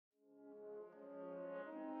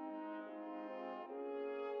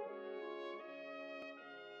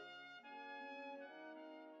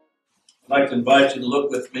I'd like to invite you to look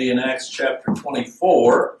with me in Acts chapter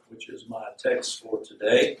 24, which is my text for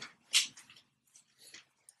today.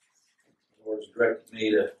 The Lord has directed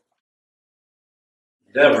me to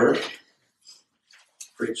endeavor to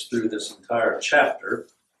preach through this entire chapter,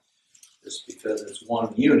 just because it's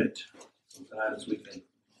one unit. Sometimes we can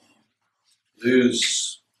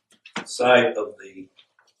lose sight of the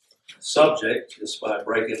subject just by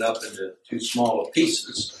breaking it up into too small of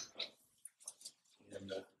pieces. And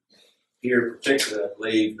here particularly, I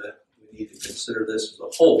believe that we need to consider this as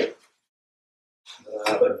a whole.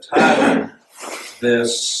 I've entitled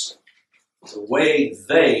this, The Way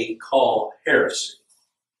They Call Heresy.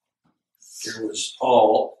 Here was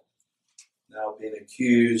Paul now being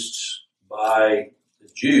accused by the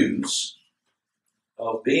Jews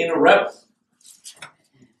of being a rebel,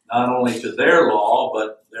 not only to their law,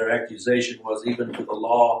 but their accusation was even to the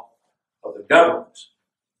law of the government.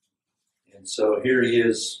 And so here he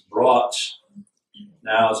is brought,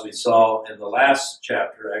 now as we saw in the last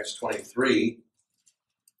chapter, Acts 23,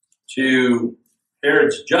 to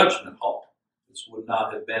Herod's judgment hall. This would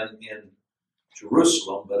not have been in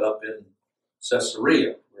Jerusalem, but up in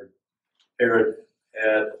Caesarea, where Herod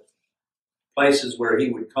had places where he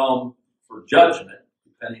would come for judgment,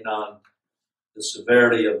 depending on the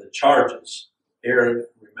severity of the charges. Herod,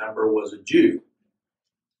 remember, was a Jew,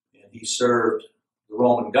 and he served the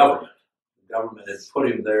Roman government. The government had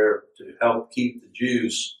put him there to help keep the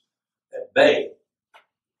Jews at bay,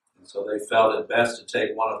 and so they felt it best to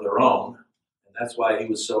take one of their own, and that's why he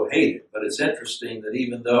was so hated. But it's interesting that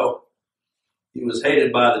even though he was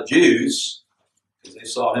hated by the Jews, because they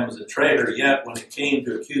saw him as a traitor, yet when it came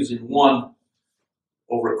to accusing one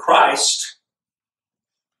over Christ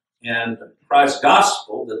and Christ's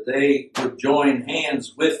gospel, that they would join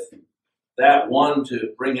hands with that one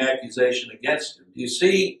to bring accusation against him. Do you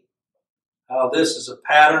see how this is a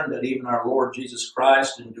pattern that even our Lord Jesus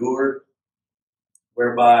Christ endured,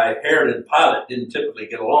 whereby Herod and Pilate didn't typically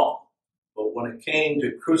get along, but when it came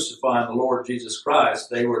to crucifying the Lord Jesus Christ,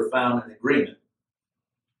 they were found in agreement.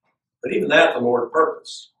 But even that the Lord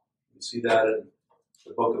purposed. We see that in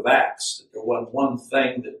the book of Acts, that there wasn't one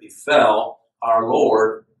thing that befell our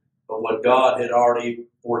Lord, but what God had already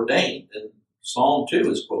ordained. And Psalm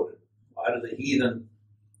 2 is quoted. Why do the heathen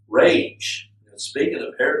rage? And speaking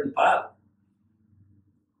of Herod and Pilate,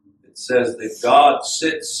 it says that God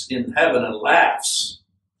sits in heaven and laughs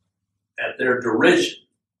at their derision.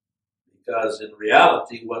 Because in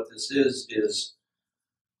reality, what this is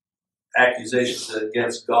accusations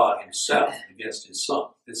against God himself, against his son.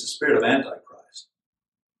 It's the spirit of Antichrist.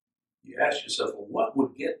 You ask yourself, well, what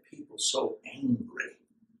would get people so angry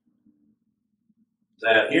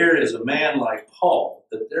that here is a man like Paul,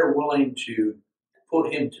 that they're willing to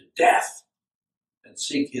put him to death and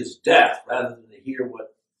seek his death rather than to hear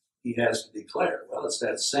what he has to declare? Well, it's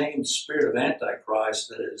that same spirit of Antichrist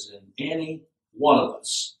that is in any one of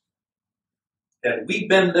us. Had we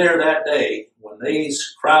been there that day when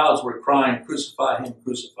these crowds were crying, crucify him,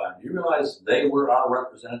 do you realize they were our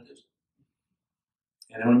representatives?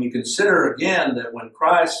 And when you consider again that when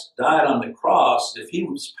Christ died on the cross, if he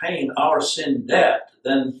was paying our sin debt,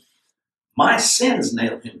 then my sins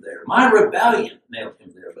nailed him there. My rebellion nailed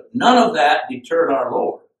him there. But none of that deterred our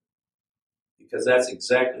Lord, because that's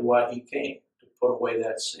exactly why he came, to put away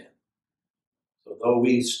that sin. So though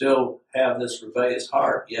we still have this rebellious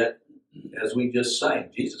heart, yet, as we just sang,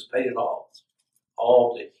 Jesus paid it all.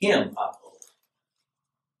 All to him I owe.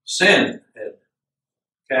 Sin had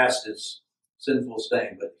cast its sinful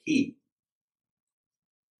stain, but he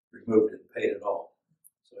removed it and paid it all.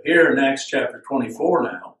 So here in Acts chapter 24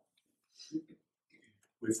 now,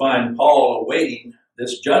 we find Paul awaiting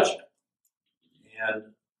this judgment. And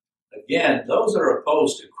again, those that are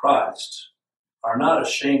opposed to Christ are not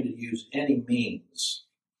ashamed to use any means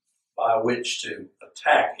by which to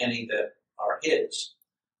attack any that are his.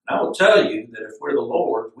 And I will tell you that if we're the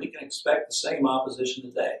Lord, we can expect the same opposition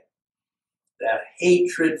today. That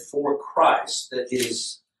hatred for Christ that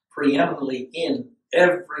is preeminently in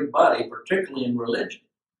everybody, particularly in religion.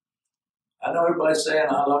 I know everybody's saying,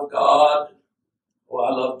 I love God, or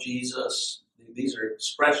I love Jesus. These are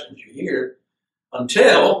expressions you hear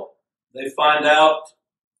until they find out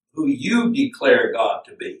who you declare God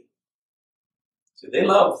to be. See, they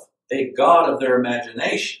love a God of their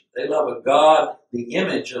imagination. They love a God, the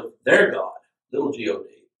image of their God, little God.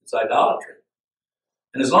 It's idolatry.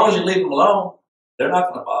 And as long as you leave them alone, they're not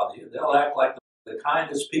going to bother you. They'll act like the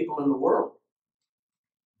kindest people in the world.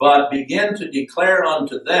 But begin to declare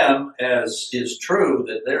unto them, as is true,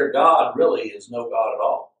 that their God really is no God at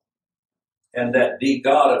all. And that the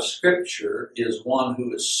God of Scripture is one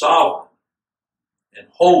who is sovereign and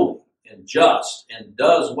holy and just and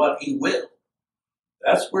does what he will,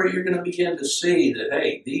 that's where you're going to begin to see that,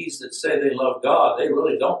 hey, these that say they love God, they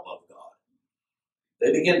really don't love God.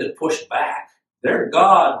 They begin to push back. Their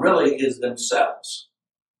God really is themselves.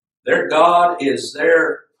 Their God is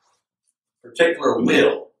their particular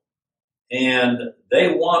will. And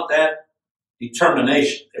they want that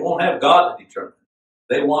determination. They won't have God to determine.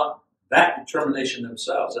 They want that determination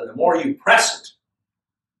themselves. And the more you press it,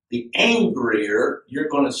 the angrier you're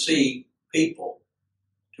going to see people,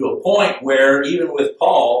 to a point where, even with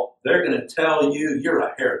Paul, they're going to tell you you're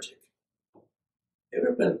a heretic. Have you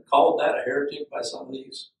ever been called that, a heretic, by some of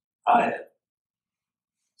these? I have.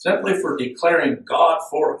 Simply for declaring God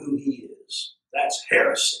for who he is. That's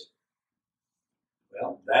heresy.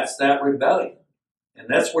 Well, that's that rebellion. And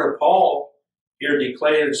that's where Paul here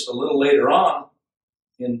declares a little later on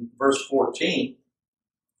in verse 14.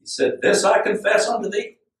 He said, "This I confess unto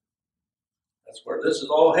thee." That's where this is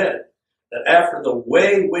all headed. That after the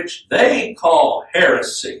way which they call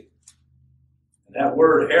heresy, and that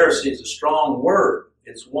word heresy is a strong word.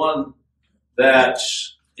 It's one that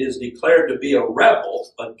is declared to be a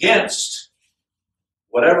rebel against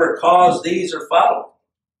whatever cause these are following.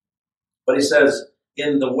 But he says,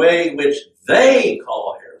 in the way which they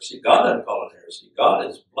call heresy, God doesn't call it heresy. God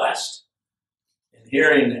is blessed in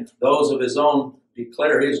hearing those of his own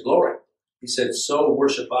declare his glory. He said, "So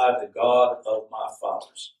worship I the God of my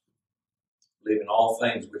fathers, believing all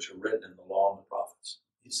things which are written in the law and the prophets."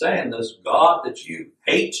 He's saying this God that you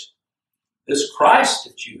hate, this Christ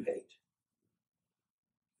that you hate.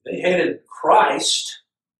 They hated Christ.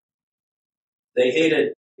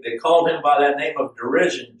 They called him by that name of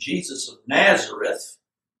derision, Jesus of Nazareth,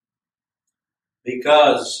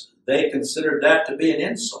 because they considered that to be an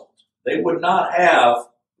insult. They would not have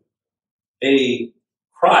a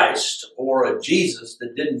Christ or a Jesus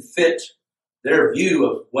that didn't fit their view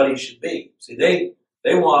of what he should be. See, they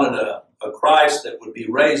wanted a Christ that would be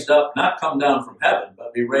raised up, not come down from heaven,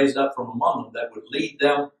 but be raised up from among them, that would lead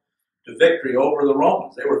them to victory over the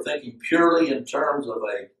Romans. They were thinking purely in terms of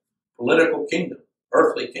a political kingdom,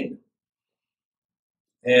 earthly kingdom.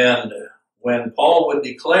 And when Paul would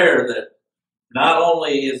declare that not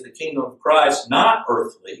only is the kingdom of Christ not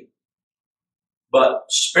earthly, but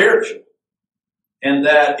spiritual, and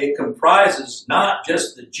that it comprises not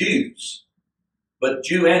just the Jews, but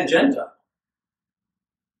Jew and Gentile,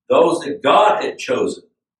 those that God had chosen,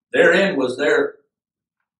 therein was their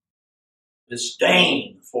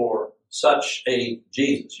disdain for such a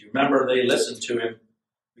Jesus. You remember they listened to him.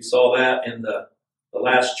 We saw that in the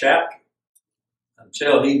last chapter,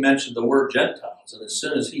 until he mentioned the word Gentiles. And as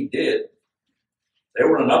soon as he did, they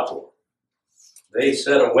were in an uproar. They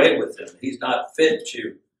said away with him. He's not fit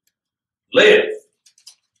to live.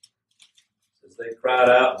 As they cried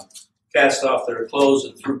out and cast off their clothes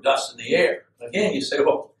and threw dust in the air. Again, you say,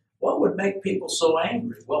 well, what would make people so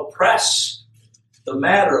angry? Well, press the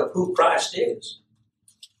matter of who Christ is.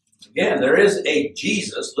 Again, there is a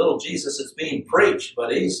Jesus, little Jesus, that's being preached,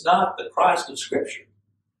 but he's not the Christ of Scripture.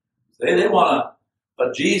 They want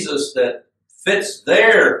a Jesus that fits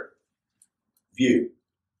their view.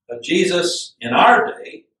 A Jesus in our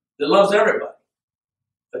day that loves everybody.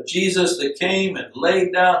 A Jesus that came and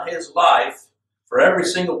laid down his life for every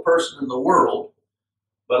single person in the world.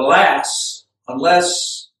 But alas,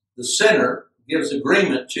 unless the sinner gives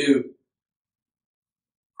agreement to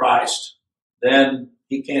Christ, then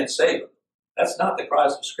he can't save him. That's not the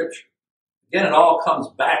Christ of Scripture. Again, it all comes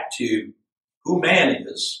back to who man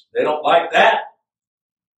is. They don't like that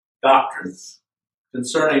doctrine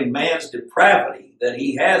concerning man's depravity, that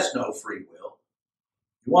he has no free will.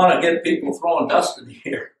 You want to get people throwing dust in the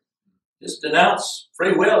air, just denounce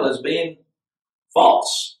free will as being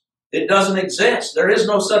false. It doesn't exist. There is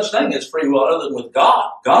no such thing as free will other than with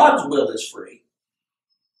God. God's will is free.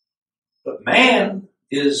 But man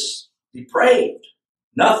is depraved.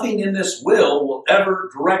 Nothing in this will ever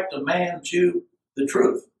direct a man to the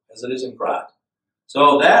truth as it is in Christ.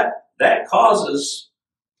 So that causes,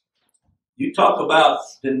 you talk about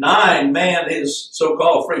denying man his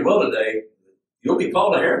so-called free will today, you'll be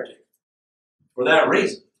called a heretic for that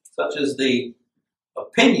reason, such as the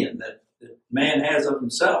opinion that man has of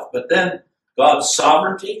himself. But then God's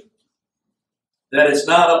sovereignty, that it's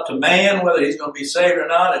not up to man whether he's going to be saved or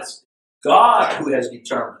not. It's God who has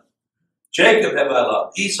determined. Jacob have I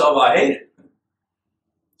loved, Esau I hated.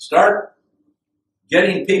 Start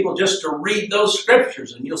getting people just to read those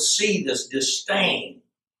scriptures and you'll see this disdain.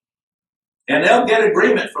 And they'll get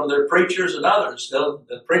agreement from their preachers and others.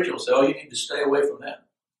 The preacher will say, oh, you need to stay away from them.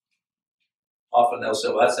 Often they'll say,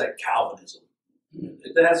 well, that's that Calvinism.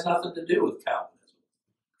 It has nothing to do with Calvinism.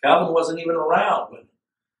 Calvin wasn't even around when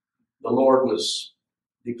the Lord was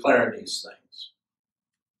declaring these things.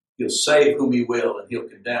 He'll save whom he will, and he'll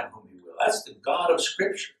condemn whom he will. That's the God of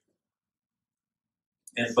Scripture.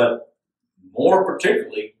 But more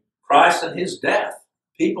particularly, Christ and his death.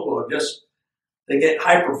 People are they get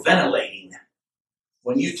hyperventilating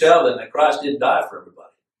when you tell them that Christ didn't die for everybody.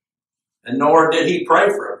 And nor did he pray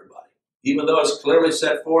for everybody, even though it's clearly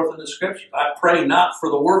set forth in the Scripture. I pray not for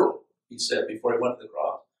the world, he said before he went to the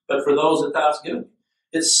cross, but for those that thou hast given me.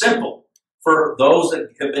 It's simple for those that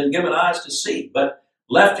have been given eyes to see. But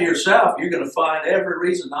left to yourself, you're going to find every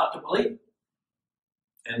reason not to believe.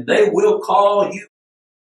 And they will call you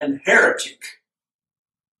an heretic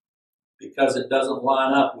because it doesn't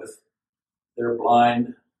line up with their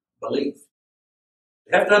blind belief.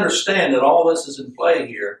 You have to understand that all this is in play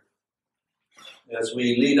here as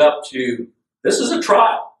we lead up to, this is a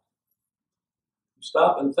trial.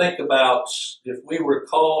 Stop and think about if we were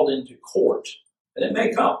called into court, and it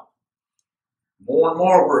may come. More and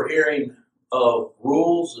more we're hearing of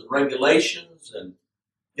rules and regulations and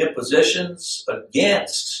impositions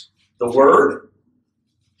against the Word,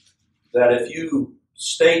 that if you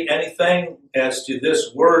state anything as to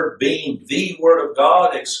this Word being the Word of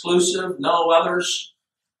God, exclusive, no others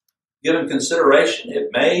given consideration, it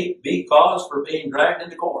may be cause for being dragged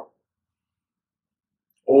into court.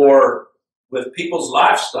 Or with people's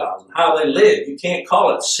lifestyles and how they live, you can't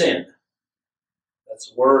call it sin.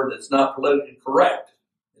 That's a word that's not politically correct.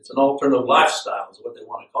 It's an alternative lifestyle is what they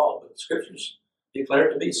want to call it. But the Scriptures declare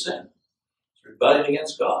it to be sin. It's rebellion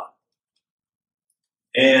against God.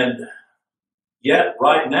 And yet,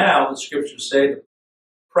 right now, the Scriptures say to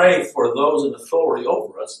pray for those in authority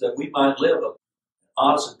over us that we might live an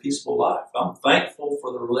honest and peaceful life. I'm thankful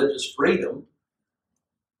for the religious freedom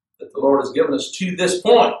that the Lord has given us to this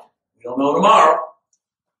point. We don't know tomorrow.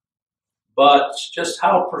 But just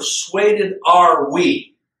how persuaded are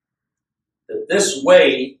we that this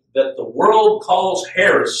way that the world calls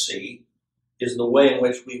heresy is the way in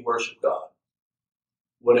which we worship God?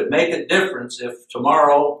 Would it make a difference if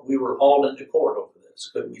tomorrow we were hauled into court over this?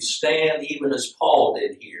 Could we stand even as Paul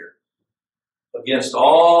did here against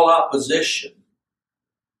all opposition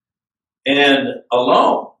and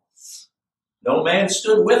alone? No man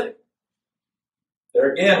stood with him.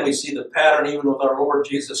 There again, we see the pattern even with our Lord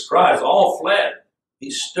Jesus Christ. All fled. He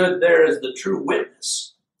stood there as the true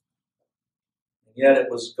witness. And yet it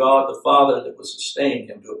was God the Father that was sustaining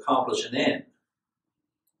him to accomplish an end.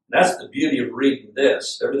 And that's the beauty of reading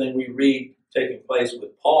this. Everything we read taking place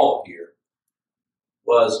with Paul here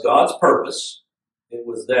was God's purpose. It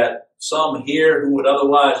was that some hear who would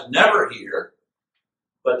otherwise never hear,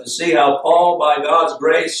 but to see how Paul, by God's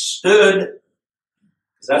grace, stood.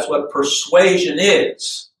 Because that's what persuasion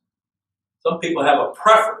is. Some people have a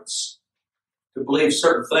preference to believe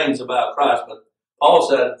certain things about Christ, but Paul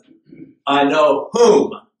said, I know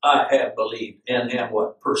whom I have believed and am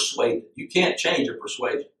what? Persuaded. You can't change a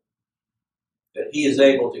persuasion. That he is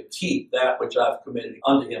able to keep that which I've committed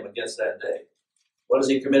unto him against that day. What has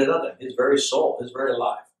he committed unto him? His very soul, his very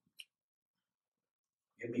life.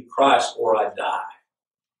 Give me Christ or I die.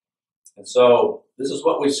 And so this is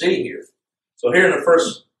what we see here. So here in the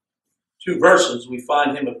first two verses, we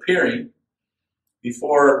find him appearing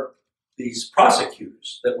before these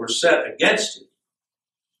prosecutors that were set against him.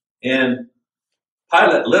 And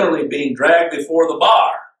Pilate literally being dragged before the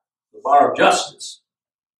bar of justice.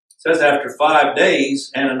 It says after 5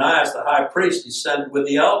 days, Ananias the high priest descended with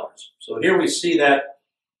the elders. So here we see that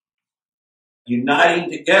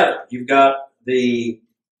uniting together. You've got the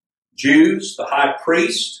Jews, the high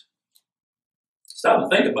priest. Stop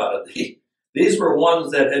and think about it. These were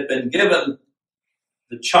ones that had been given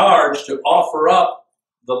the charge to offer up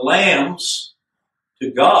the lambs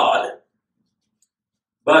to God.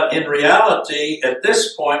 But in reality, at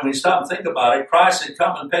this point, when you stop and think about it, Christ had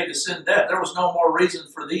come and paid the sin debt. There was no more reason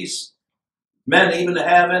for these men even to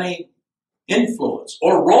have any influence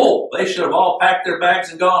or role. They should have all packed their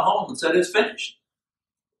bags and gone home and said, it's finished.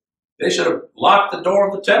 They should have locked the door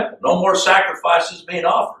of the temple. No more sacrifices being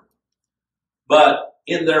offered. But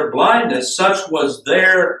in their blindness, such was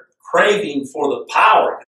their craving for the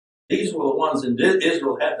power. These were the ones in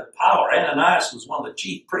Israel had the power. Ananias was one of the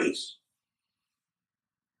chief priests.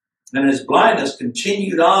 And his blindness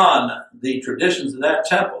continued on the traditions of that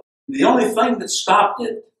temple. The only thing that stopped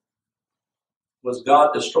it was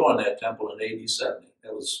God destroying that temple in AD 70.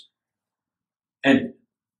 It was ended.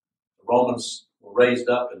 The Romans were raised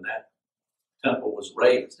up and that temple was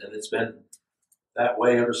razed. And it's been that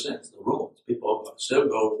way ever since. The ruins. People still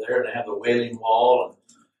go over there and they have the Wailing Wall.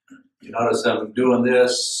 And you notice them doing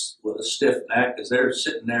this with a stiff neck as they're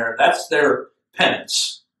sitting there. That's their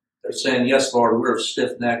penance. They're saying, yes, Lord, we're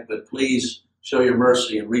stiff-necked, but please show your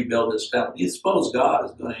mercy and rebuild this temple. Do you suppose God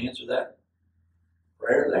is going to answer that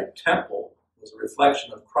prayer? That temple was a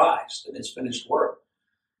reflection of Christ and his finished work.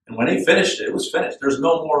 And when he finished it, it was finished. There's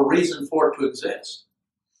no more reason for it to exist.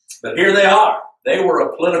 But here they are. They were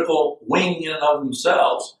a political wing in and of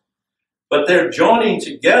themselves, but they're joining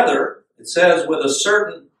together, it says, with a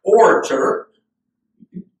certain orator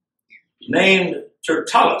named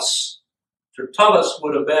Tertullus. Tertullus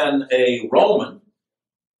would have been a Roman,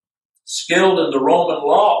 skilled in the Roman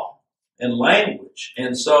law and language.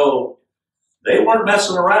 And so they weren't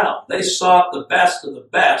messing around. They sought the best of the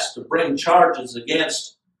best to bring charges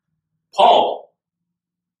against Paul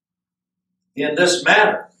in this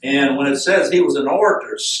manner. And when it says he was an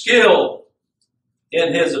orator, skilled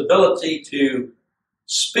in his ability to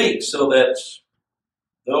speak so that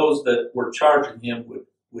those that were charging him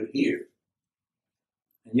would hear.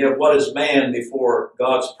 And yet what is man before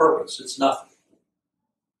God's purpose? It's nothing.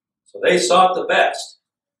 So they sought the best.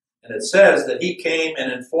 And it says that he came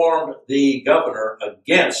and informed the governor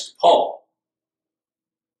against Paul.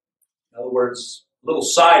 In other words, a little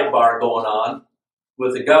sidebar going on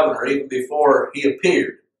with the governor even before he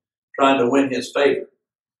appeared, trying to win his favor.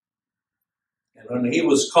 And when he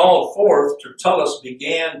was called forth, Tertullus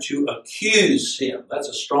began to accuse him. That's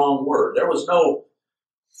a strong word. There was no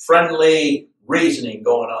friendly reasoning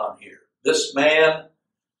going on here. This man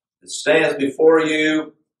that stands before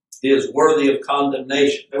you is worthy of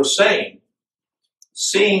condemnation. They were saying,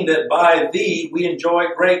 seeing that by thee we enjoy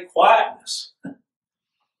great quietness.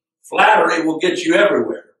 Flattery will get you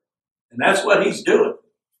everywhere. And that's what he's doing.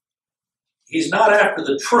 He's not after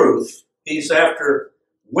the truth. He's after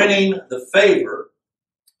winning the favor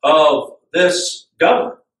of this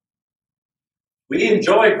governor. We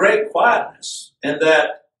enjoy great quietness, and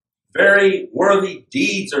that very worthy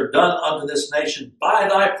deeds are done unto this nation by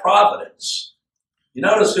thy providence. You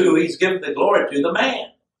notice who he's given the glory to, the man.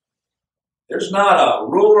 There's not a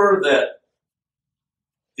ruler that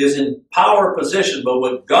is in power position, but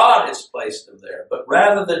what God has placed him there. But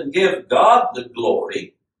rather than give God the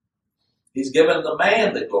glory, he's given the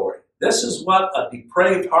man the glory. This is what a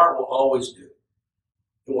depraved heart will always do.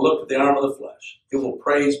 It will look at the arm of the flesh. It will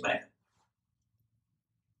praise man.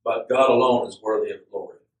 But God alone is worthy of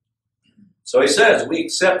glory. So he says, we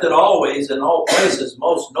accept it always in all places,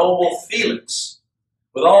 most noble Felix,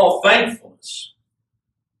 with all thankfulness.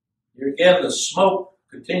 Here again, the smoke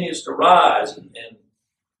continues to rise and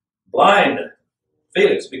blind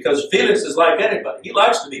Felix, because Felix is like anybody. He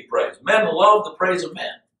likes to be praised. Men love the praise of men.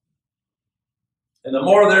 And the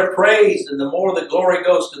more they're praised and the more the glory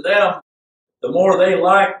goes to them, the more they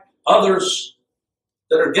like others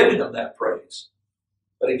that are giving them that praise.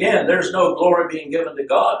 But again, there's no glory being given to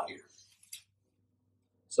God here.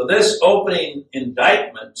 So this opening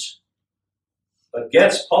indictment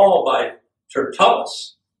against Paul by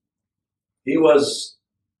Tertullus, he was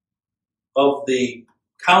of the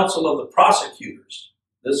council of the prosecutors.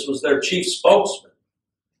 This was their chief spokesman.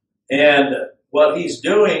 And what he's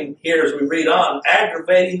doing here as we read on,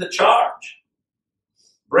 aggravating the charge,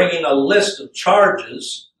 bringing a list of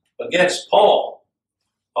charges against Paul,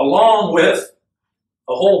 along with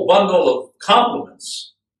a whole bundle of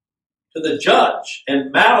compliments to the judge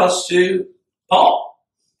and malice to Paul.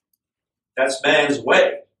 That's man's way.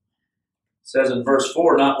 It says in verse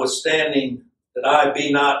 4, notwithstanding that I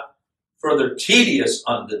be not further tedious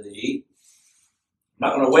unto thee, I'm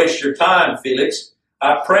not going to waste your time, Felix.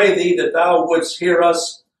 I pray thee that thou wouldst hear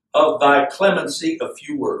us of thy clemency a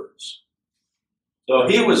few words. So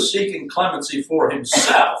he was seeking clemency for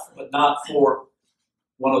himself, but not for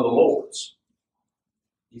one of the Lord's.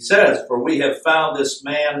 He says, for we have found this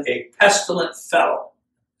man a pestilent fellow,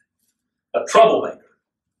 a troublemaker.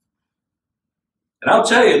 And I'll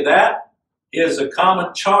tell you, that is a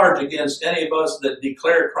common charge against any of us that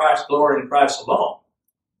declare Christ's glory in Christ alone.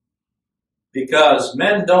 Because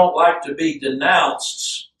men don't like to be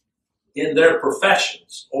denounced in their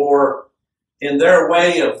professions or in their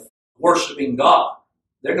way of worshiping God.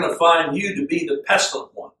 They're going to find you to be the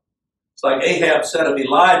pestilent one. It's like Ahab said of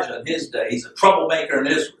Elijah in his day, he's a troublemaker in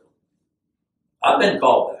Israel. I've been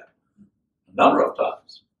called that a number of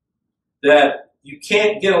times. That you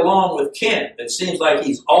can't get along with Ken. It seems like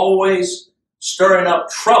he's always stirring up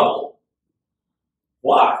trouble.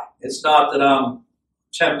 Why? It's not that I'm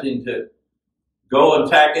attempting to go and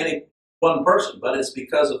attack any one person, but it's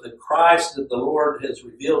because of the Christ that the Lord has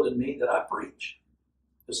revealed in me that I preach.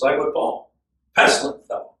 Just like with Paul. Pestilent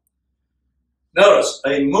fellow. Notice,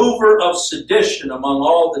 a mover of sedition among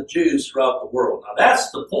all the Jews throughout the world. Now that's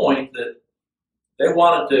the point that they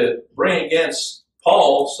wanted to bring against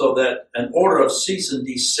Paul so that an order of cease and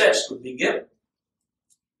desist would be given.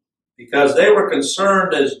 Because they were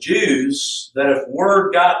concerned as Jews that if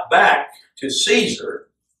word got back to Caesar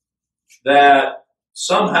that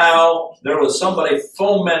somehow there was somebody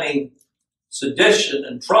fomenting sedition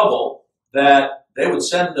and trouble, that they would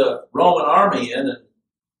send the Roman army in and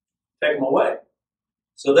take them away.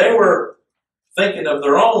 So they were thinking of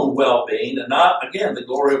their own well-being and not, again, the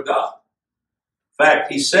glory of God. In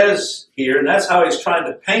fact, he says here, and that's how he's trying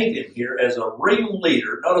to paint him here, as a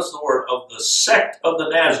ringleader, notice the word, of the sect of the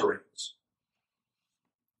Nazarenes.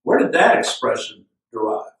 Where did that expression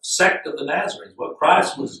derive? Sect of the Nazarenes. Well,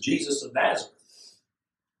 Christ was Jesus of Nazareth.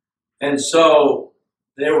 And so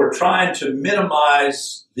they were trying to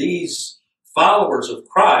minimize these followers of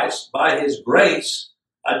Christ by his grace,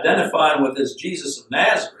 identifying with this Jesus of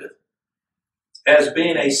Nazareth as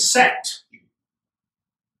being a sect.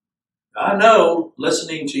 I know,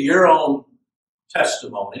 listening to your own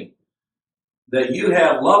testimony, that you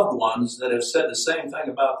have loved ones that have said the same thing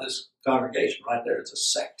about this congregation right there. It's a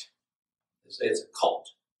sect. They say it's a cult.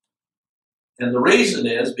 And the reason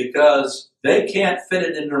is because they can't fit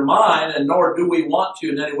it in their mind, and nor do we want to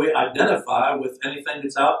in any way identify with anything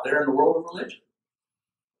that's out there in the world of religion.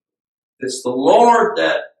 It's the Lord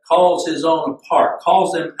that calls his own apart,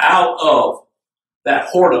 calls them out of that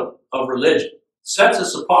whoredom of religion, sets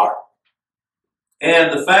us apart.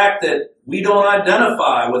 And the fact that we don't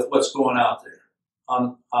identify with what's going out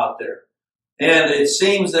there, and it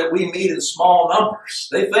seems that we meet in small numbers.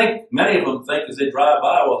 Many of them think as they drive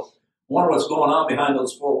by, well, I wonder what's going on behind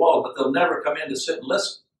those four walls, but they'll never come in to sit and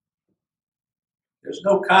listen. There's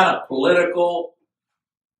no kind of political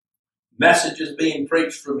messages being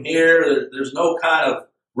preached from here. There's no kind of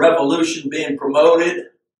revolution being promoted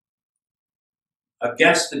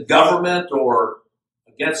against the government or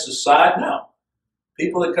against society. No.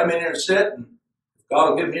 People that come in here and sit, and if God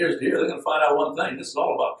will give them ears to hear, they're going to find out one thing. This is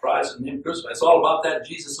all about Christ and him crucified. It's all about that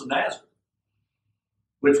Jesus of Nazareth,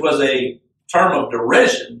 which was a term of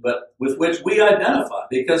derision, but with which we identify,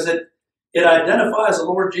 because it identifies the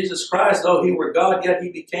Lord Jesus Christ. Though he were God, yet he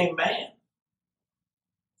became man.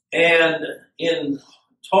 And in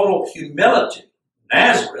total humility,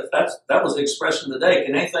 Nazareth, that was the expression of the day.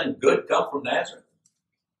 Can anything good come from Nazareth?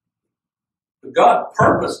 But God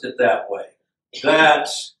purposed it that way, that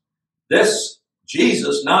this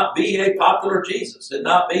Jesus not be a popular Jesus. It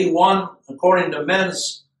not be one according to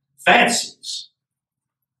men's fancies.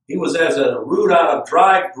 He was as a root out of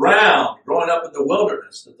dry ground, growing up in the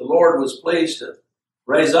wilderness, that the Lord was pleased to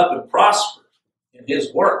raise up and prosper in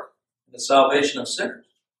his work, in the salvation of sinners.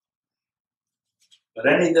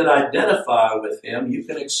 But any that identify with him, you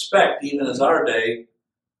can expect, even as our day,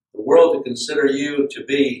 the world to consider you to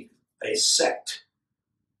be a sect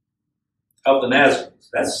of the Nazarenes.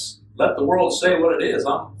 Let the world say what it is.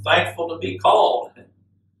 I'm thankful to be called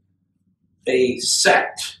a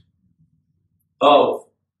sect of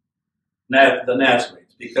the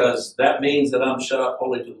Nazarenes, because that means that I'm shut up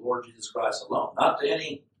wholly to the Lord Jesus Christ alone, not to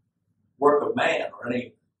any work of man or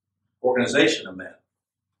any organization of man.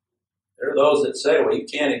 There are those that say, well, you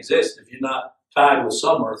can't exist if you're not tied with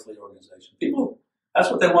some earthly organization. People, that's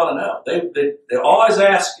what they want to know. They're always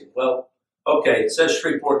asking, well, okay, it says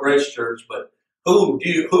Shreveport Grace Church, but who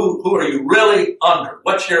are you really under?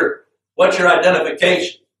 What's your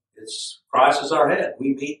identification? It's Christ is our head.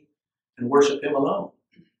 We meet and worship him alone.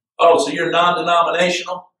 Oh, so you're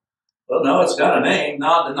non-denominational? Well, no, it's got a name.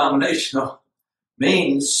 Non-denominational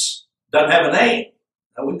doesn't have a name.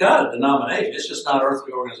 Now, we've got a denomination. It's just not an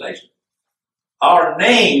earthly organization. Our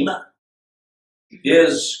name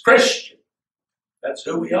is Christian. That's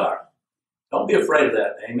who we are. Don't be afraid of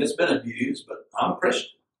that name. It's been abused, but I'm a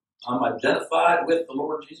Christian. I'm identified with the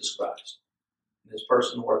Lord Jesus Christ and his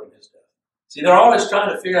person and work in his death. See, they're always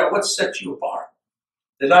trying to figure out what sets you apart.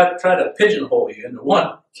 They try to pigeonhole you into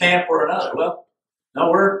one camp or another. Well,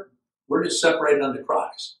 no, we're just separated unto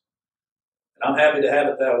Christ. And I'm happy to have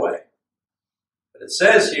it that way. But it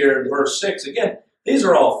says here in verse 6, again, these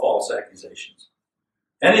are all false accusations.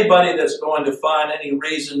 Anybody that's going to find any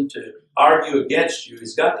reason to argue against you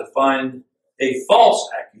has got to find a false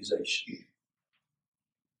accusation,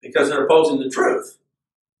 because they're opposing the truth.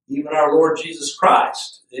 Even our Lord Jesus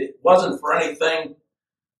Christ, it wasn't for anything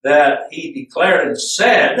that he declared and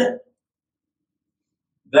said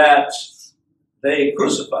that they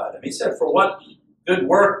crucified him. He said, for what good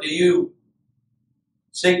work do you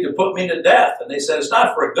seek to put me to death? And they said, it's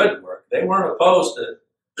not for a good work. They weren't opposed to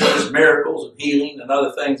his miracles and healing and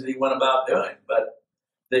other things that he went about doing. But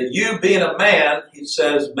that you being a man, he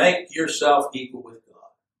says, make yourself equal with God.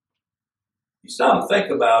 You stop and think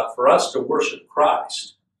about, for us to worship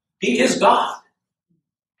Christ, he is God.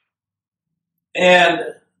 And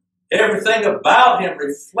everything about him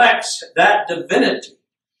reflects that divinity.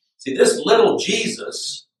 See, this little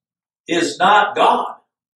Jesus is not God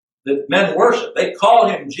that men worship. They call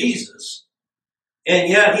him Jesus, and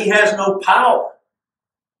yet he has no power.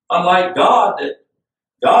 Unlike God, that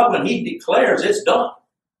God, when he declares, it's done.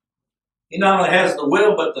 He not only has the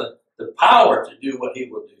will, but the power to do what he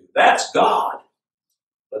will do. That's God.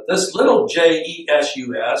 But this little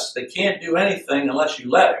Jesus, they can't do anything unless you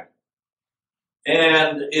let him,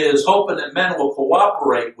 and is hoping that men will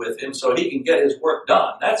cooperate with him so he can get his work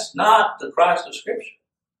done. That's not the Christ of Scripture.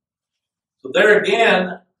 So there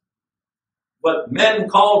again, what men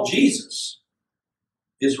call Jesus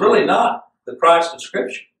is really not the Christ of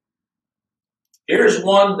Scripture. Here's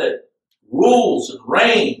one that rules and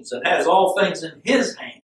reigns and has all things in his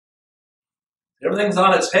hand. Everything's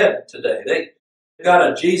on its head today. They've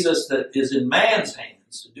got a Jesus that is in man's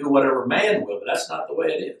hands to do whatever man will, but that's not the way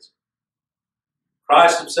it is.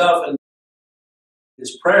 Christ himself in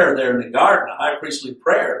his prayer there in the garden, a high priestly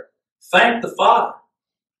prayer, thanked the Father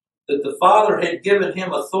that the Father had given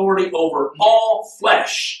him authority over all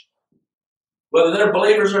flesh, whether they're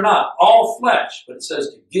believers or not, all flesh. But it says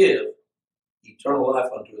to give eternal life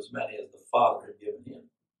unto as many as the Father had given him.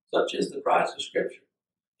 Such is the Christ of Scripture.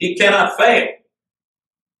 He cannot fail.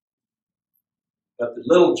 But the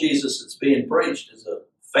little Jesus that's being preached is a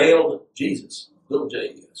failed Jesus. Little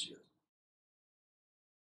Jesus.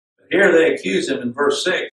 But here they accuse him in verse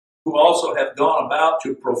 6, who also hath gone about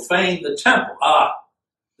to profane the temple. Ah,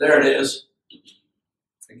 there it is.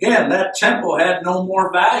 Again, that temple had no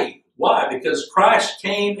more value. Why? Because Christ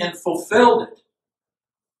came and fulfilled it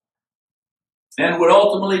and would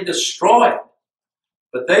ultimately destroy it.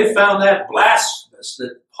 But they found that blasphemous,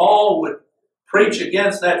 that Paul would preach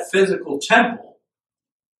against that physical temple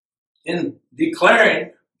in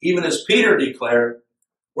declaring, even as Peter declared,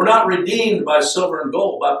 we're not redeemed by silver and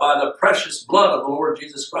gold, but by the precious blood of the Lord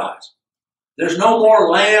Jesus Christ. There's no more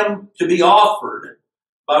lamb to be offered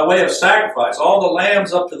by way of sacrifice. All the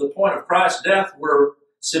lambs up to the point of Christ's death were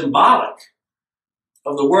symbolic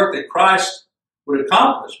of the work that Christ would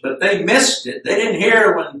accomplish, but they missed it. They didn't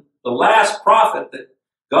hear when the last prophet that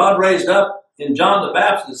God raised up in John the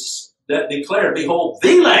Baptist that declared, behold,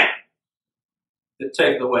 the Lamb that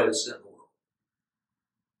taketh away the sin of the world.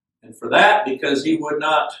 And for that, because he would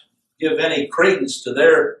not give any credence to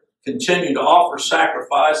their continue to offer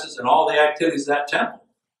sacrifices and all the activities of that temple,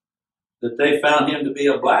 that they found him to be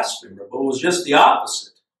a blasphemer. But it was just the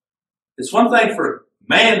opposite. It's one thing for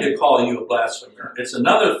man to call you a blasphemer. It's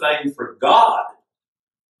another thing for God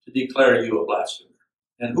to declare you a blasphemer.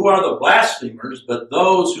 And who are the blasphemers but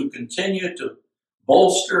those who continue to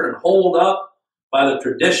bolster and hold up by the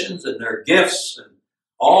traditions and their gifts and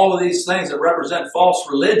all of these things that represent false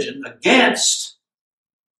religion against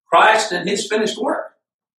Christ and his finished work.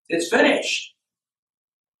 It's finished.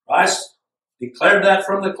 Christ declared that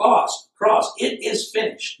from the cross. It is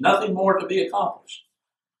finished. Nothing more to be accomplished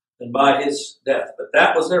than by his death. But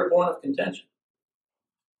that was their point of contention.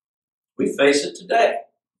 We face it today.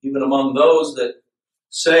 Even among those that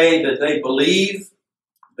say that they believe,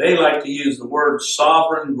 they like to use the word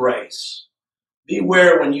sovereign grace.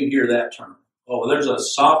 Beware when you hear that term. Oh, there's a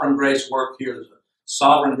sovereign grace work here, there's a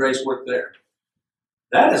sovereign grace work there.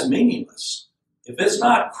 That is meaningless. If it's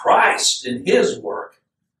not Christ in his work,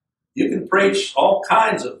 you can preach all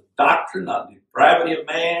kinds of doctrine on the depravity of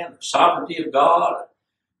man, the sovereignty of God.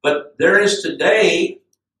 But there is today,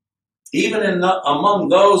 even among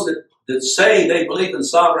those that say they believe in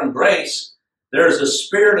sovereign grace, there's a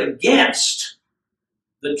spirit against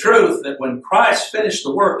the truth that when Christ finished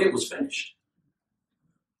the work, it was finished.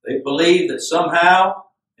 They believe that somehow,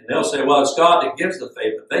 and they'll say, well, it's God that gives the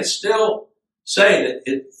faith, but they still say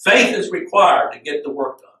that faith is required to get the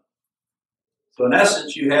work done. So in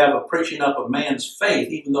essence, you have a preaching up of man's faith,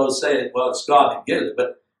 even though they say, well, it's God that gives it,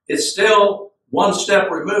 but it's still one step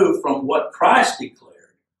removed from what Christ declared.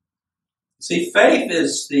 See, faith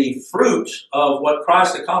is the fruit of what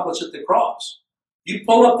Christ accomplished at the cross. You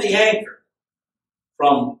pull up the anchor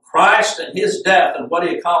from Christ and his death and what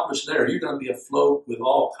he accomplished there, you're going to be afloat with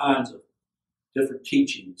all kinds of different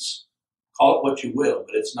teachings. Call it what you will,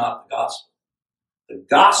 but it's not the gospel. The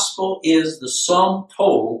gospel is the sum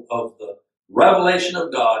total of the revelation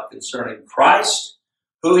of God concerning Christ,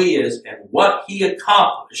 who he is, and what he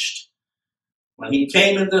accomplished when he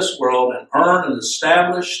came into this world and earned and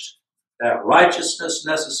established that righteousness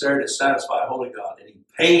necessary to satisfy a holy God. And he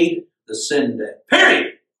paid the sin debt.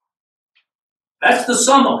 Period. That's the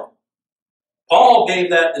sum of it. Paul gave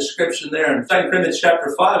that description there in 2 Corinthians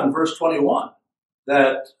chapter 5 and verse 21,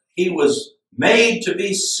 that he was made to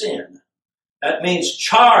be sin. That means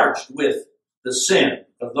charged with the sin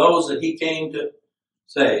of those that he came to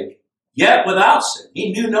save, yet without sin.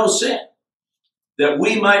 He knew no sin, that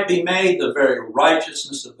we might be made the very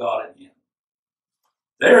righteousness of God in him.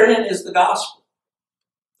 Therein is the gospel.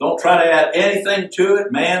 Don't try to add anything to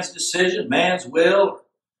it, man's decision, man's will.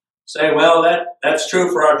 Say, well, that's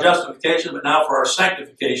true for our justification, but now for our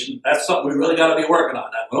sanctification, that's something we really got to be working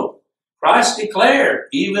on. Well, Christ declared,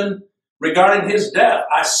 even regarding his death,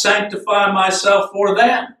 I sanctify myself for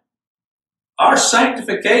them. Our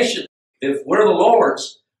sanctification, if we're the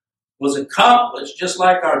Lord's, was accomplished just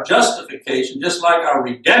like our justification, just like our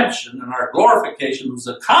redemption and our glorification was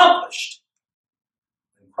accomplished.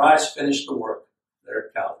 And Christ finished the work there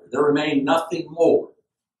at Calvary. There remained nothing more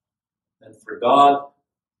than for God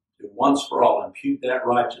to once for all impute that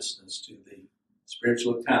righteousness to the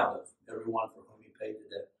spiritual account of everyone for whom he paid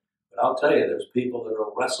the debt. But I'll tell you, there's people that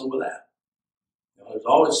will wrestle with that. There's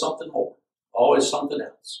always something more, always something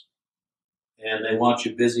else. And they want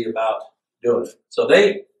you busy about doing it. So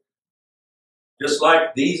they, just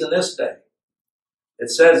like these in this day,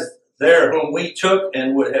 it says there, whom we took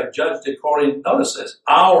and would have judged according, notice this,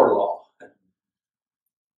 our law.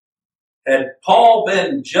 Had Paul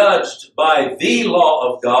been judged by the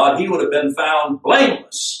law of God, he would have been found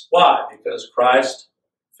blameless. Why? Because Christ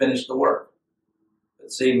finished the work.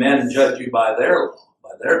 But see, men judge you by their law,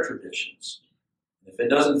 by their traditions. If it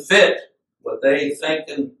doesn't fit what they think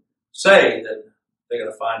and say, then they're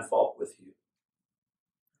going to find fault with you.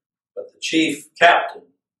 But the chief captain,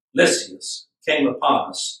 Lysias, came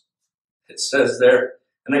upon us. It says there,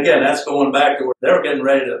 and again, that's going back to where they were getting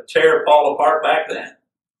ready to tear Paul apart back then,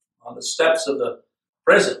 on the steps of the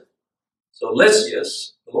prison. So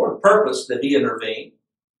Lysias, the Lord purposed that he intervene,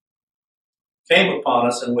 came upon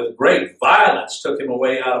us, and with great violence took him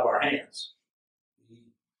away out of our hands.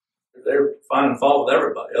 They're finding fault with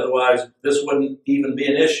everybody. Otherwise, this wouldn't even be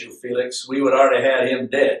an issue, Felix. We would already had him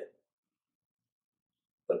dead.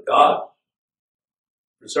 But God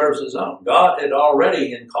preserves his own. God had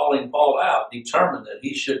already, in calling Paul out, determined that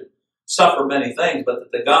he should suffer many things, but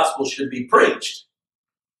that the gospel should be preached.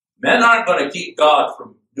 Men aren't going to keep God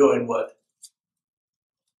from doing what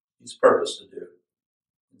he's purposed to do.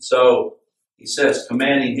 And so he says,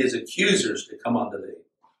 commanding his accusers to come unto thee.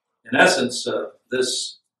 In essence,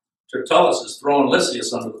 this Tertullus is throwing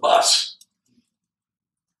Lysias under the bus,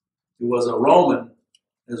 who was a Roman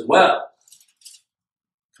as well.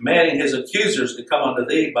 Commanding his accusers to come unto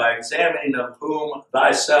thee, by examining of whom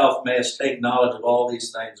thyself mayest take knowledge of all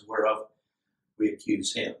these things whereof we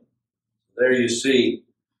accuse him. There you see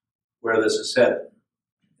where this is headed.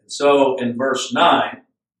 And so in verse 9,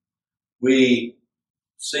 we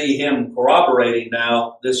see him corroborating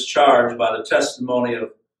now this charge by the testimony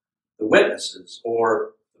of the witnesses,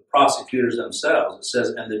 or the prosecutors themselves. It says,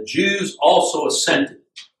 and the Jews also assented.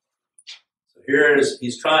 So here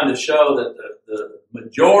he's trying to show that the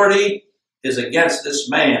majority is against this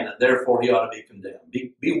man, and therefore he ought to be condemned.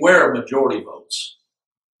 Beware of majority votes.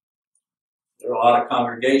 There are a lot of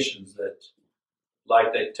congregations that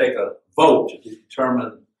like they take a vote to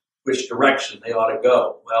determine which direction they ought to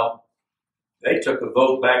go. Well, they took a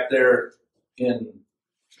vote back there in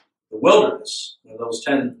the wilderness. Those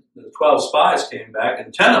 12 spies came back,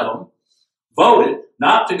 and 10 of them voted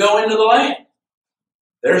not to go into the land.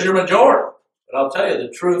 There's your majority. But I'll tell you,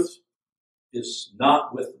 the truth is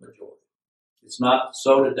not with the majority. It's not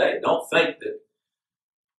so today. Don't think that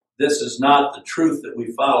this is not the truth that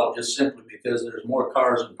we follow just simply because there's more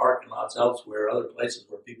cars and parking lots elsewhere, other places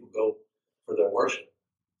where people go for their worship.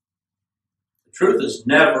 The truth has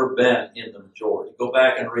never been in the majority. Go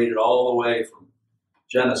back and read it all the way from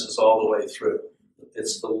Genesis all the way through.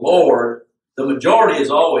 It's the Lord. The majority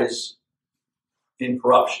is always in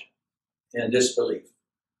corruption and disbelief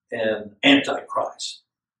and antichrist.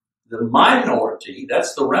 The minority,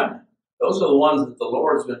 that's the remnant. Those are the ones that the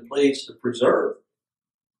Lord has been pleased to preserve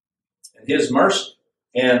in his mercy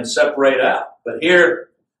and separate out. But here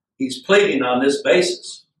he's pleading on this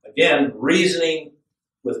basis. Again, reasoning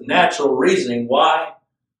with natural reasoning why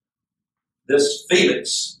this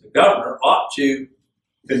Felix, the governor, ought to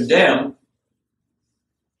condemn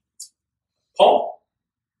Paul.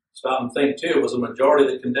 Stop and think, too. It was a majority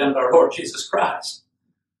that condemned our Lord Jesus Christ.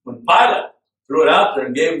 When Pilate threw it out there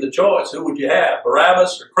and gave him the choice, who would you have,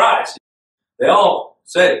 Barabbas or Christ? They all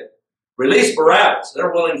said, release Barabbas.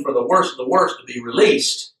 They're willing for the worst of the worst to be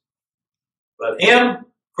released. But him,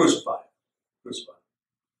 crucify. Crucify.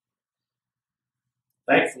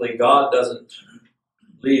 Thankfully, God doesn't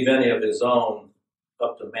leave any of his own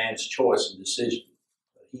up to man's choice and decision.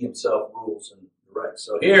 He himself rules and directs.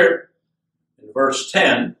 So here, in verse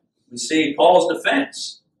 10, we see Paul's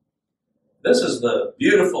defense. This is the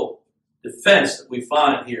beautiful defense that we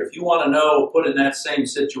find here. If you want to know, put in that same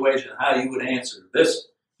situation, how you would answer this,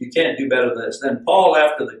 you can't do better than this. Then Paul,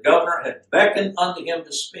 after the governor had beckoned unto him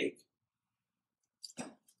to speak.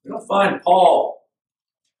 We don't find Paul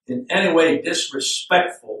in any way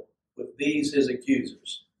disrespectful with these his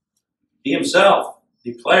accusers. He himself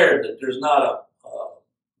declared that there's not a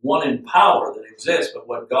one in power that exists, but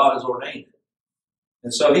what God has ordained.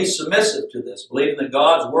 And so he's submissive to this, believing that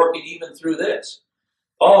God's working even through this.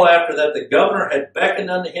 Paul, after that the governor had beckoned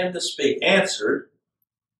unto him to speak, answered,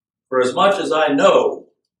 for as much as I know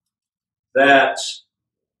that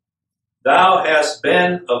thou hast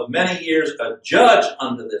been of many years a judge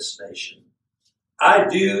unto this nation, I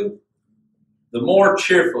do the more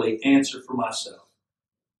cheerfully answer for myself.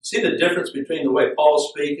 See the difference between the way Paul's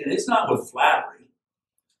speaking? It's not with flattery.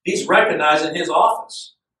 He's recognizing his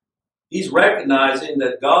office. He's recognizing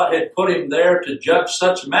that God had put him there to judge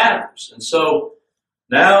such matters. And so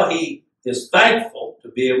now he is thankful to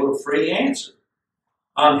be able to freely answer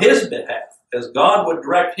on his behalf, as God would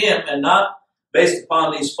direct him and not based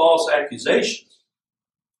upon these false accusations.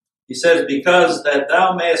 He says, because that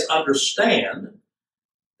thou mayest understand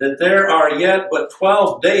that there are yet but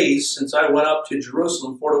 12 days since I went up to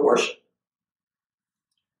Jerusalem for to worship.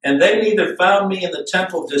 And they neither found me in the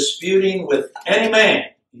temple disputing with any man.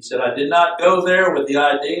 He said, I did not go there with the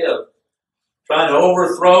idea of trying to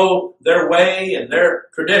overthrow their way and their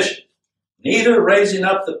tradition, neither raising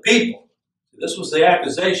up the people. This was the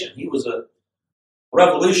accusation. He was a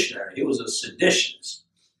revolutionary. He was a seditionist.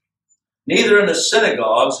 Neither in the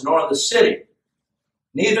synagogues nor in the city.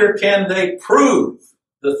 Neither can they prove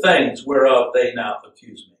the things whereof they now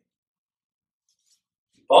accuse me.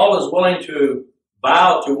 Paul is willing to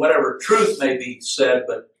bow to whatever truth may be said,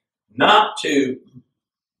 but not to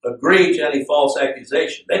agree to any false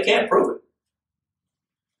accusation. They can't prove it.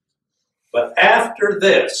 But after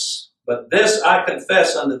this, but this I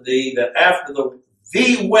confess unto thee, that after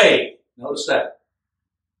the way, notice that,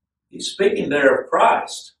 he's speaking there of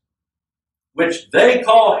Christ, which they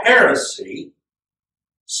call heresy,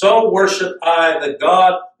 so worship I the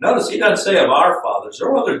God. Notice he doesn't say of our fathers. There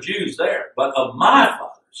were other Jews there, but of my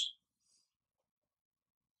fathers.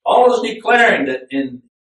 Paul is declaring that in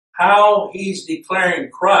how he's declaring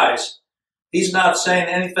Christ, he's not saying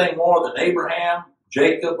anything more than Abraham,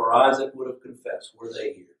 Jacob, or Isaac would have confessed. Were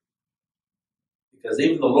they here? Because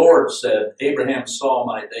even the Lord said, Abraham saw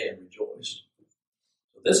my day and rejoiced.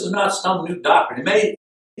 So this is not some new doctrine. It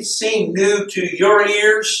may seem new to your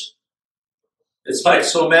ears. It's like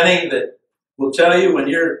so many that will tell you when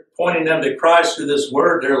you're pointing them to Christ through this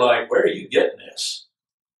word, they're like, where are you getting this?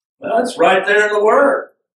 Well, it's right there in the word.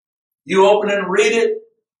 You open it and read it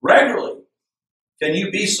regularly. Can you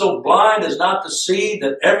be so blind as not to see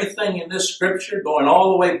that everything in this scripture, going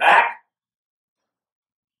all the way back,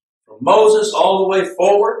 from Moses all the way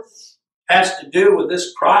forward, has to do with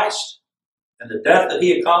this Christ and the death that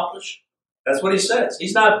he accomplished? That's what he says.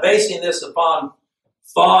 He's not basing this upon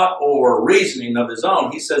thought or reasoning of his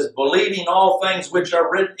own. He says, believing all things which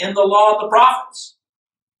are written in the law of the prophets.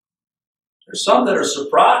 There's some that are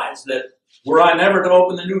surprised that were I never to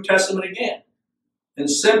open the New Testament again and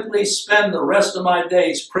simply spend the rest of my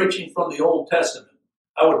days preaching from the Old Testament,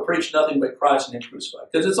 I would preach nothing but Christ and Him crucified.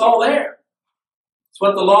 Because it's all there. It's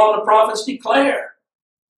what the law and the prophets declare.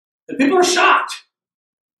 And people are shocked.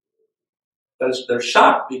 Because they're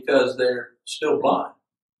shocked because they're still blind.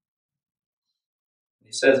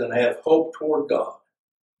 He says, and they have hope toward God.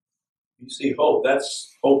 You see hope,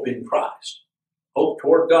 that's hope in Christ. Hope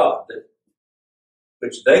toward God, that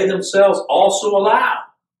which they themselves also allow.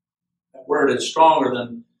 That word is stronger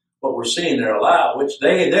than what we're seeing there, allow, which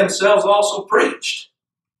they themselves also preached.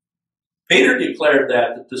 Peter declared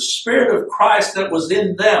that the Spirit of Christ that was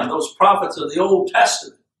in them, those prophets of the Old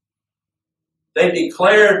Testament, they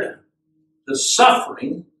declared the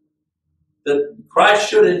suffering that Christ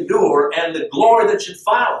should endure and the glory that should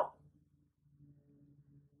follow.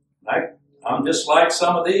 I'm just like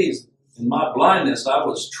some of these. In my blindness, I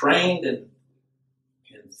was trained in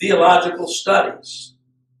theological studies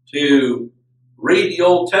to read the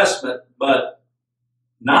Old Testament, but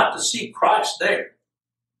not to see Christ there.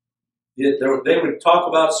 They would talk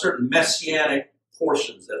about certain messianic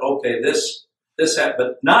portions that, okay, this,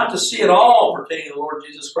 but not to see it all pertaining to the Lord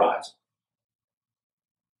Jesus Christ.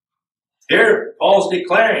 Here, Paul's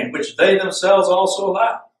declaring, which they themselves also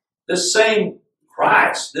allow. This same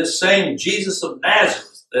Christ, this same Jesus of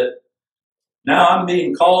Nazareth that now I'm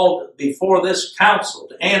being called before this council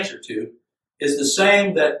to answer to, is the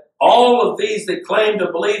same that all of these that claim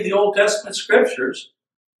to believe the Old Testament scriptures,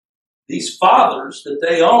 these fathers that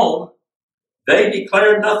they own, they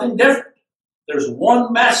declared nothing different. There's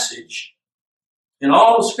one message in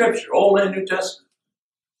all of Scripture, Old and New Testament.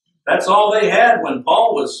 That's all they had when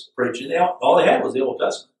Paul was preaching. All they had was the Old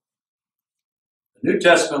Testament. The New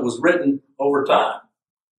Testament was written over time,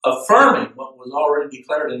 affirming what was already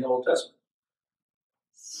declared in the Old Testament.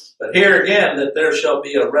 But here again, that there shall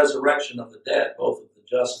be a resurrection of the dead, both of the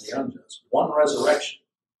just and the unjust. One resurrection.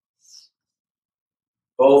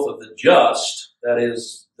 Both of the just, that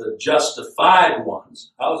is, the justified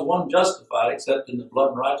ones. How is one justified except in the blood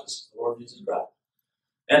and righteousness of the Lord Jesus Christ?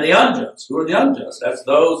 And the unjust. Who are the unjust? That's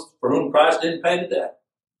those for whom Christ didn't pay the debt.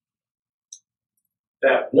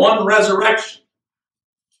 That one resurrection.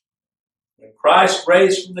 When Christ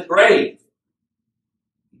raised from the grave,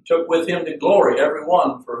 he took with him to glory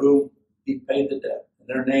everyone for whom he paid the debt. And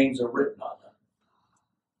their names are written on the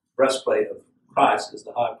breastplate of Christ as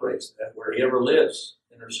the high priest, that where he ever lives,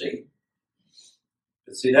 intercede.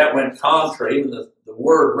 But see, that went contrary, even the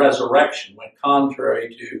word resurrection went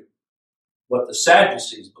contrary to what the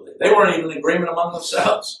Sadducees believed. They weren't even in agreement among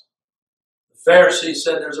themselves. The Pharisees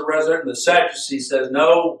said there's a resurrection. The Sadducees said,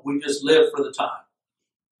 no, we just live for the time.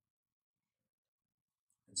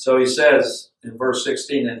 And so he says in verse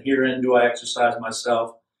 16, and herein do I exercise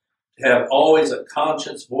myself to have always a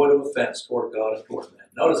conscience void of offense toward God and toward men.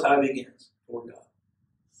 Notice how it begins, toward God.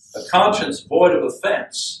 A conscience void of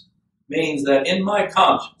offense means that in my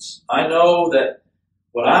conscience, I know that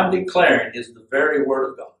what I'm declaring is the very word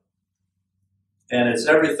of God. And it's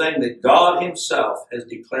everything that God himself has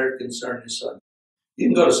declared concerning his Son. You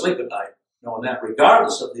can go to sleep at night knowing that,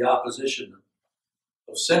 regardless of the opposition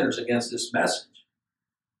of sinners against this message.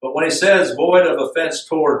 But when he says void of offense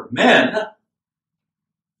toward men,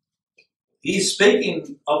 he's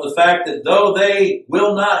speaking of the fact that though they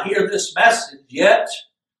will not hear this message, yet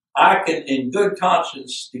I can in good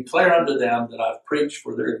conscience declare unto them that I've preached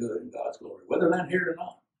for their good and God's glory, whether they're here or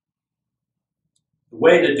not. The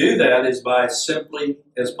way to do that is by simply,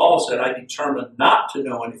 as Paul said, I determined not to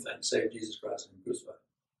know anything save Jesus Christ and crucified.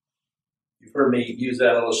 You've heard me use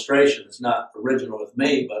that illustration. It's not original with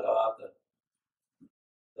me, but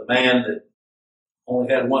the man that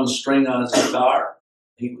only had one string on his guitar,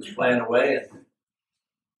 he was playing away, and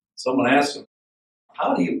someone asked him,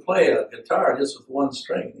 how do you play a guitar just with one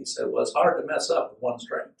string? And he said, well, it's hard to mess up with one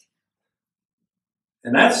string.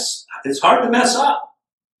 And it's hard to mess up.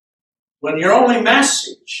 When your only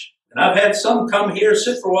message, and I've had some come here,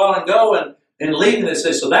 sit for a while and go and leave, and they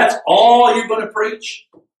say, so that's all you're going to preach?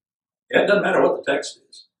 Yeah, it doesn't matter what the text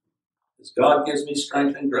is. Because God gives me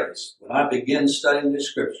strength and grace. When I begin studying the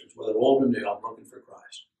Scriptures, whether old or new, I'm looking for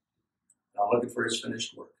Christ. I'm looking for his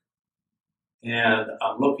finished work. And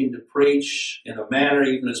I'm looking to preach in a manner,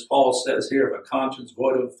 even as Paul says here, of a conscience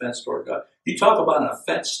void of offense toward God. You talk about an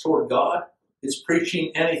offense toward God, it's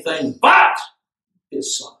preaching anything but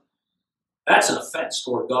his Son. That's an offense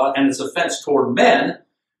toward God, and it's an offense toward men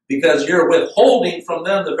because you're withholding from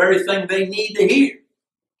them the very thing they need to hear.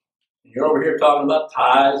 And you're over here talking about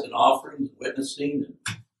tithes and offerings, and witnessing,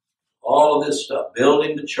 and all of this stuff,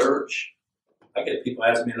 building the church. I get people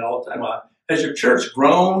asking me that all the time. Has your church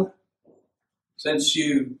grown since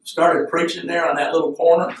you started preaching there on that little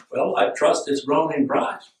corner? Well, I trust it's grown in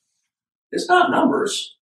Christ. It's not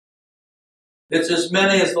numbers. It's as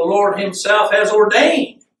many as the Lord himself has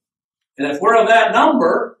ordained. And if we're of that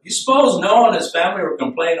number, you suppose Noah and his family were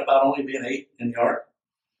complaining about only being 8 in the ark?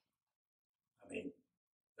 I mean,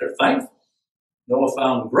 they're thankful. Noah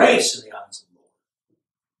found grace in the eyes of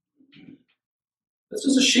the Lord. This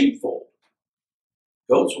is a sheepfold.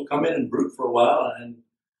 Goats will come in and brood for a while, and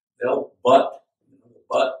they'll butt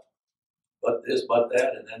this, butt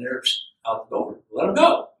that, and then they're out the door. Let them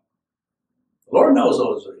go. The Lord knows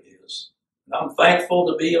those are his. And I'm thankful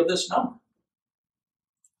to be of this number.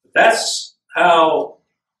 That's how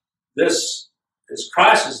this, as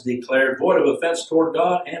Christ is declared, void of offense toward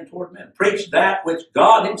God and toward men. Preach that which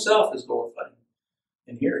God himself is glorifying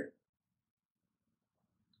in hearing.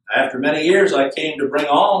 After many years, I came to bring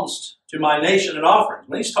alms to my nation and offerings.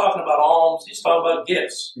 When he's talking about alms, he's talking about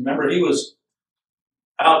gifts. Remember, he was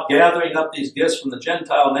out gathering up these gifts from the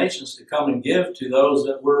Gentile nations to come and give to those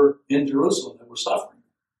that were in Jerusalem that were suffering.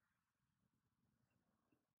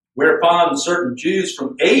 Whereupon certain Jews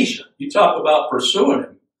from Asia, you talk about pursuing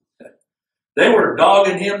him, they were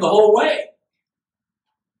dogging him the whole way.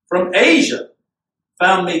 From Asia,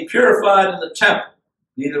 found me purified in the temple,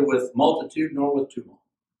 neither with multitude nor with tumult,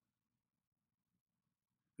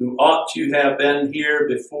 who ought to have been here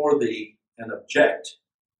before thee and object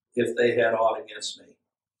if they had aught against me.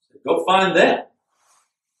 So go find them.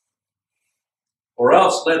 Or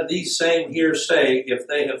else let these same here say, if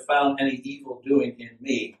they have found any evil doing in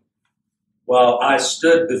me, while I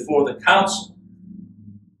stood before the council,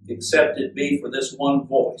 except it be for this one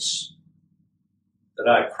voice, that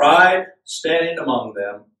I cried, standing among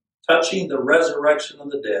them, touching the resurrection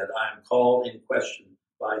of the dead, I am called in question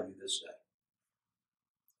by you this day.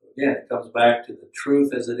 Again, it comes back to the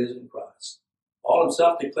truth as it is in Christ. Paul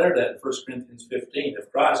himself declared that in 1 Corinthians 15.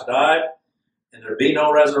 If Christ died and there be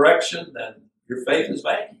no resurrection, then your faith is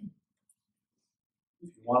vain. If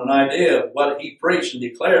you want an idea of what he preached and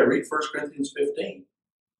declared, read 1 Corinthians 15.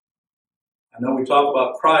 I know we talk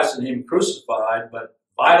about Christ and him crucified, but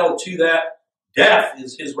vital to that death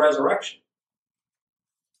is his resurrection.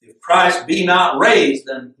 If Christ be not raised,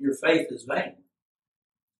 then your faith is vain.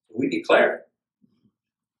 So we declare it.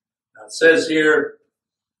 Now it says here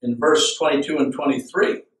in verse 22 and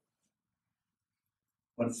 23,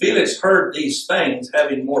 when Felix heard these things,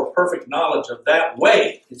 having more perfect knowledge of that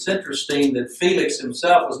way, it's interesting that Felix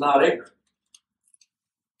himself was not ignorant.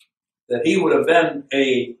 That he would have been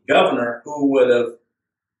a governor who would have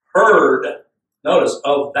heard, notice,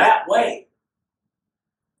 of that way.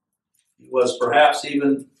 He was perhaps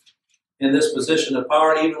even in this position of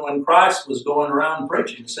power even when Christ was going around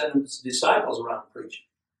preaching, sending his disciples around preaching.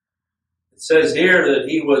 It says here that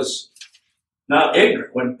he was not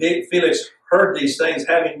ignorant. When Felix heard these things,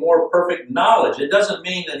 having more perfect knowledge, it doesn't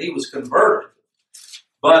mean that he was converted.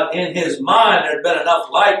 But in his mind, there had been enough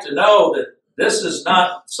light to know that this is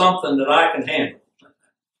not something that I can handle.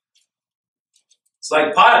 It's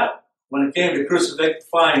like Pilate. When it came to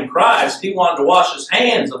crucifying Christ, he wanted to wash his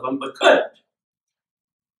hands of him, but couldn't.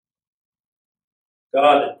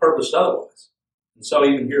 God had purposed otherwise. And so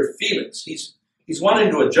even here, Felix, he's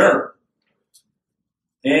wanting to adjourn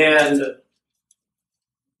and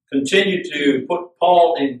continued to put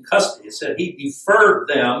Paul in custody. It said he deferred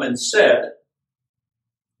them and said,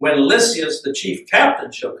 when Lysias, the chief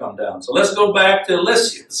captain, shall come down. So let's go back to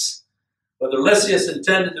Lysias. Whether Lysias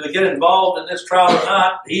intended to get involved in this trial or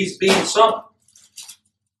not, he's being summoned.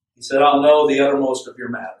 He said, I'll know the uttermost of your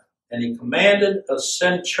matter. And he commanded a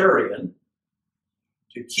centurion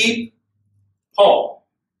to keep Paul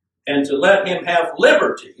and to let him have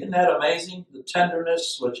liberty. Isn't that amazing? The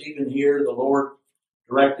tenderness which even here the Lord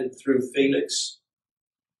directed through Felix,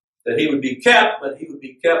 that he would be kept, but he would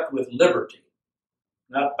be kept with liberty,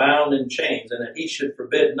 not bound in chains, and that he should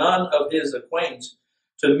forbid none of his acquaintance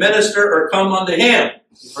to minister or come unto him.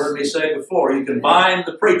 You've heard me say before, you can bind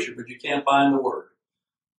the preacher, but you can't bind the word.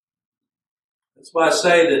 That's why I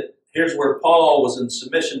say that here's where Paul was in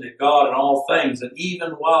submission to God in all things, and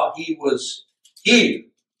even while he was here,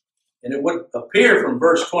 and it would appear from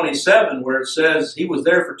verse 27 where it says he was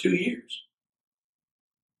there for 2 years.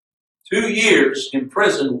 2 years in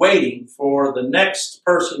prison waiting for the next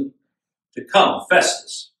person to come,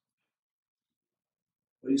 Festus.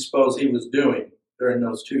 What do you suppose he was doing during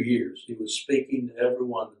those 2 years? He was speaking to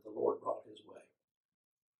everyone that the Lord brought his way.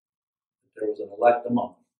 There was an elect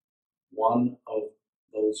among them, one of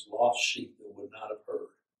those lost sheep that would not have heard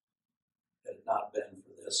had it not been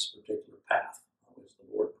for this particular path on which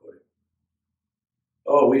the Lord put him.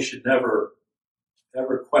 Oh, we should never,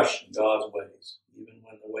 ever question God's ways, even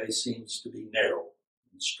when the way seems to be narrow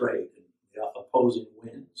and straight and the opposing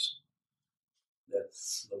winds. That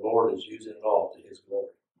the Lord is using it all to his glory.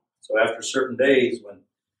 So after certain days, when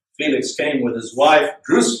Felix came with his wife,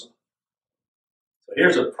 Drusilla, so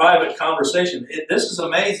here's a private conversation. This is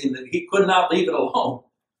amazing that he could not leave it alone.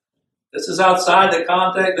 This is outside the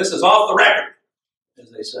context. This is off the record,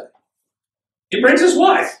 as they say. He brings his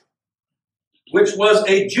wife, which was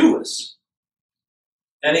a Jewess,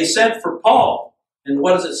 and he sent for Paul. And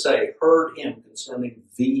what does it say? Heard him concerning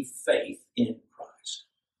the faith in Christ.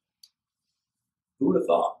 Who would have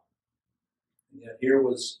thought? And yet here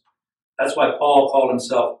was, that's why Paul called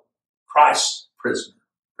himself Christ's prisoner,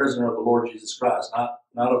 prisoner of the Lord Jesus Christ, not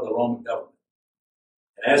of the Roman government.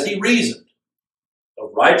 And as he reasoned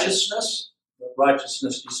of righteousness, what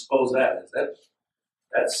righteousness do you suppose that is?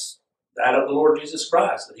 That's that of the Lord Jesus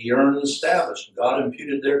Christ, that he earned and established, and God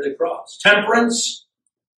imputed there to the cross. Temperance,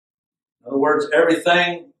 in other words,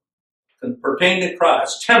 everything pertaining to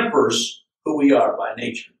Christ tempers who we are by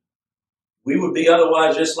nature. We would be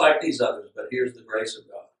otherwise just like these others, but here's the grace of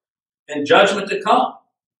God. And judgment to come,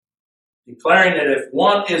 declaring that if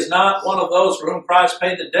one is not one of those for whom Christ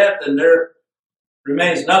paid the debt, then there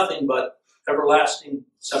remains nothing but everlasting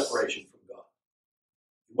separation from God.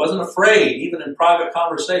 He wasn't afraid, even in private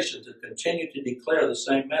conversation, to continue to declare the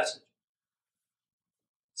same message.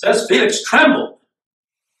 It says Felix trembled.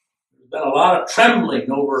 There's been a lot of trembling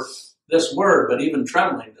over this word, but even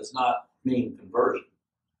trembling does not mean conversion.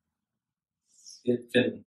 It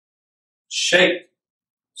can shake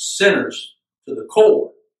sinners to the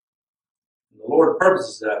core. And the Lord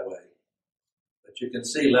purposes that way. But you can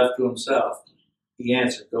see, left to himself, he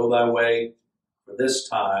answered, "Go thy way, for this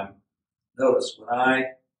time." Notice, "when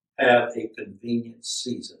I have a convenient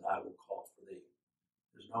season, I will call for thee."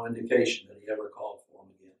 There's no indication that he ever called for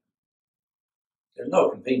him again. There's no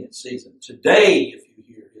convenient season. Today, if you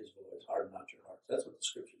hear his voice, harden not your hearts. That's what the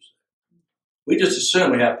scriptures say. We just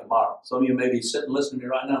assume we have tomorrow. Some of you may be sitting listening to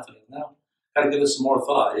me right now thinking, "No, got to give this some more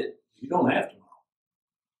thought." You don't have tomorrow.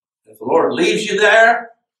 If the Lord leaves you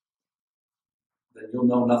there, then you'll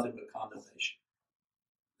know nothing but condemnation.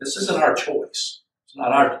 This isn't our choice. It's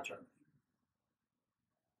not our determination.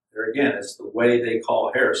 There again, it's the way they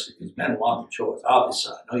call heresy, because men want the choice. I'll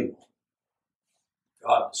decide. No, you won't.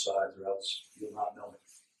 God decides, or else you'll not know it.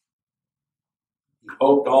 He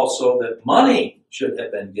hoped also that money should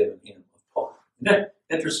have been given him of Paul. Isn't that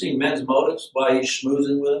interesting, men's motives, why he's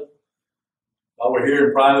schmoozing with him? While we're here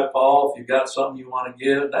in private, Paul, if you've got something you want to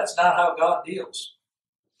give, that's not how God deals.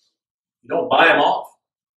 You don't buy him off.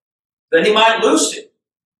 Then he might lose him.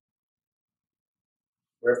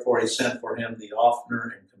 Wherefore he sent for him the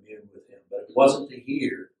oftener and communed with him. But it wasn't to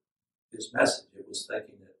hear his message. It was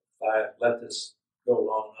thinking that if I let this go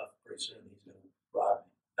long enough, pretty soon he's going to bribe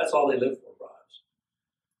me. That's all they live for, bribes.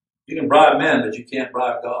 You can bribe men, but you can't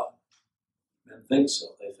bribe God. Men think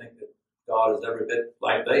so. They think that God is every bit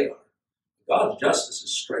like they are. God's justice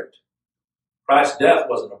is strict. Christ's death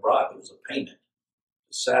wasn't a bribe, it was a payment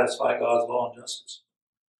to satisfy God's law and justice.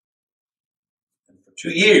 And for 2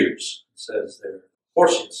 years, it says there,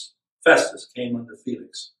 Porcius Festus came unto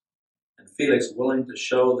Felix, and Felix, willing to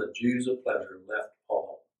show the Jews a pleasure, left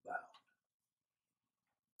Paul bound.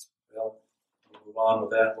 Well, we'll move on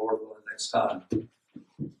with that, Lord willing, next time.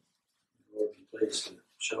 Lord, be pleased to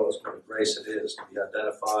show us what a grace it is to be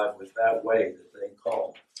identified with that way that they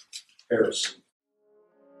call heresy.